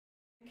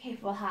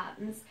capable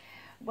hands.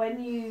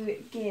 When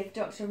you give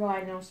Dr.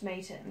 Ryan an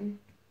ultimatum,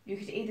 you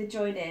could either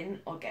join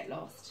in or get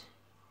lost.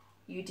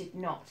 You did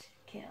not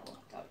kill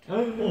Dr.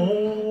 Ryan.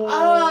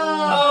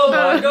 Oh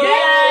my god!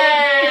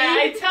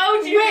 Yeah! I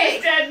told you it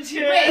was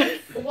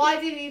Dentures! Wait, why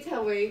didn't you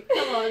tell me?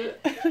 Come on.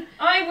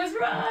 I was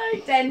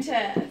right!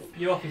 Dentures.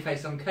 You're off your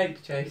face on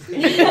coke, Chase.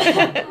 You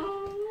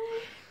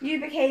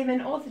became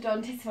an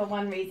orthodontist for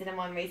one reason and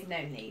one reason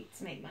only,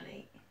 to make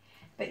money.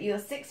 But your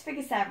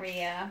six-figure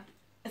salary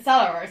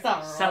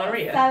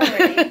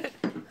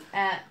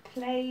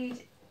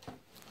played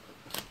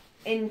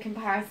in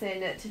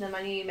comparison to the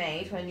money you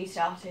made when you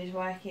started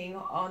working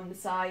on the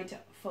side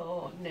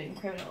for known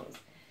criminals.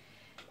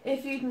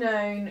 If you'd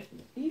known...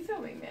 Are you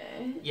filming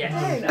me?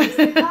 Yes. Don't, I'm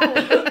so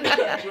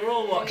bad. We're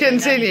all watching.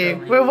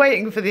 Continue. We're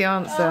waiting for the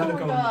answer. Oh my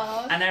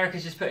god. And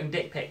Erica's just putting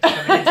dick pics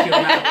coming into your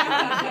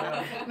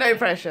mouth. No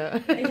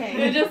pressure. Okay.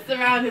 You're just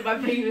surrounded by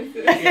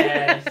penises.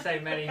 Yeah,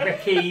 so many.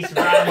 Ricky's,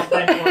 Ram's,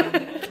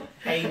 one,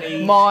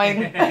 Amy's.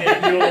 Mine.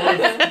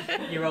 Yours.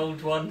 Your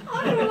old one.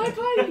 I don't like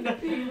hiding a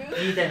penis.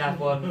 You don't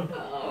have one.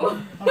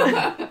 Oh.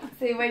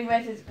 So when you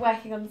were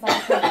working on the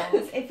side of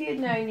criminals, if you'd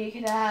known you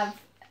could have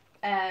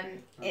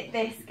it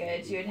this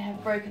good, you would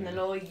have broken the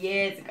law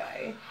years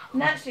ago.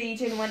 Naturally, you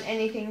didn't want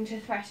anything to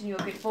threaten your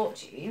good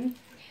fortune.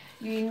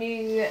 You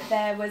knew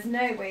there was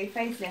no way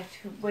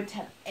Facelift would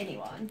tell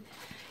anyone.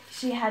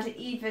 She had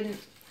even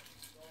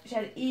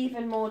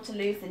more to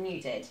lose than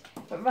you did.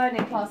 But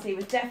Ryan Classy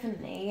was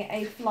definitely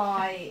a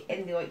fly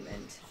in the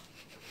ointment.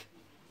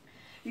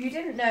 You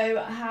didn't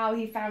know how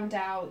he found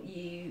out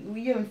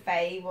you and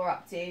Faye were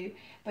up to,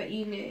 but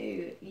you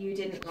knew you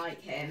didn't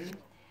like him,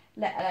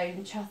 let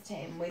alone trust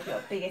him with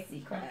your biggest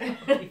secret.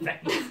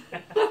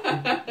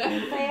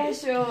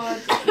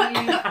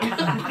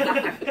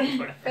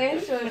 Faye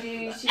assured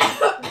you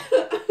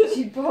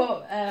she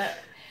brought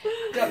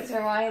Dr.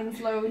 Ryan's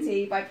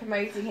loyalty by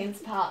promoting him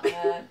to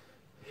partner,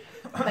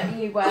 but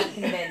you weren't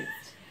convinced.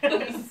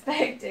 You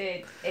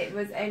suspected it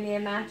was only a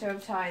matter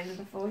of time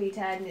before he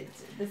turned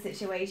the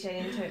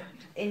situation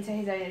into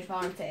his own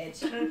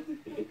advantage.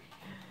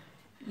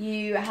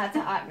 You had to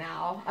act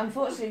now.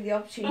 Unfortunately, the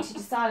opportunity to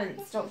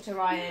silence Dr.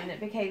 Ryan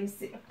came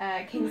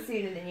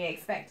sooner than you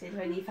expected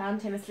when you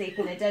found him asleep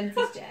in a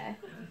dentist chair.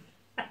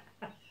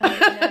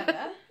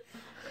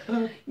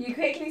 You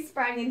quickly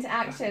sprang into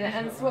action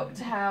and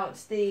swapped out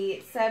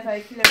the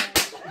servo-fluid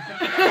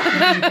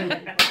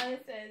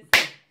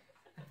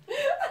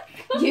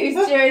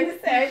used during the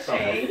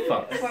surgery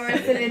for a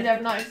cylinder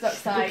of nitrous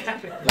oxide.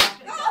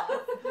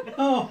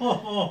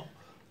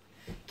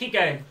 Keep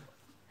going.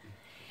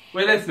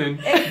 We're listening.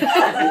 I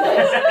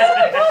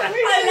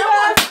love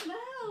that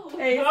smell.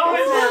 It's so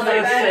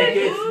good,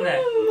 isn't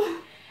it?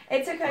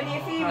 It took only a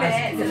few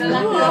minutes and a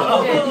lack of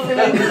oxygen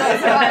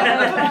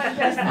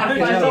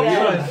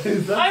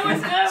I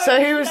was nervous.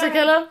 So who was the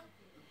killer?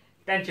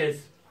 Dentures.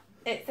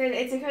 It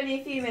took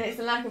only a few minutes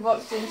and lack of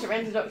oxygen to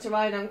render Dr.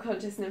 Ryan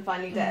unconscious and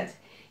finally dead.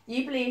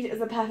 You believed it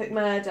was a perfect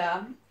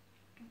murder.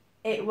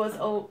 It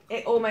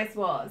almost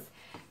was.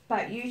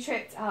 But you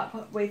tripped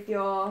up with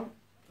your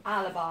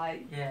alibi.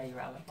 Yeah, your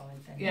alibi.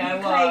 Yeah,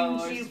 You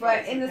claimed you were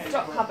in the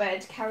stock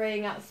cupboard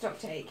carrying out the stock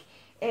take.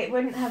 It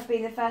wouldn't have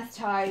been the first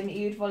time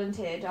you'd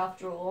volunteered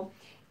after all.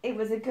 It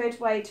was a good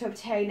way to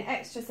obtain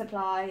extra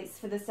supplies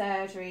for the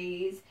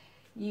surgeries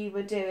you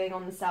were doing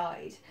on the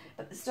side.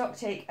 But the stock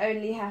take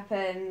only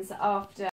happens after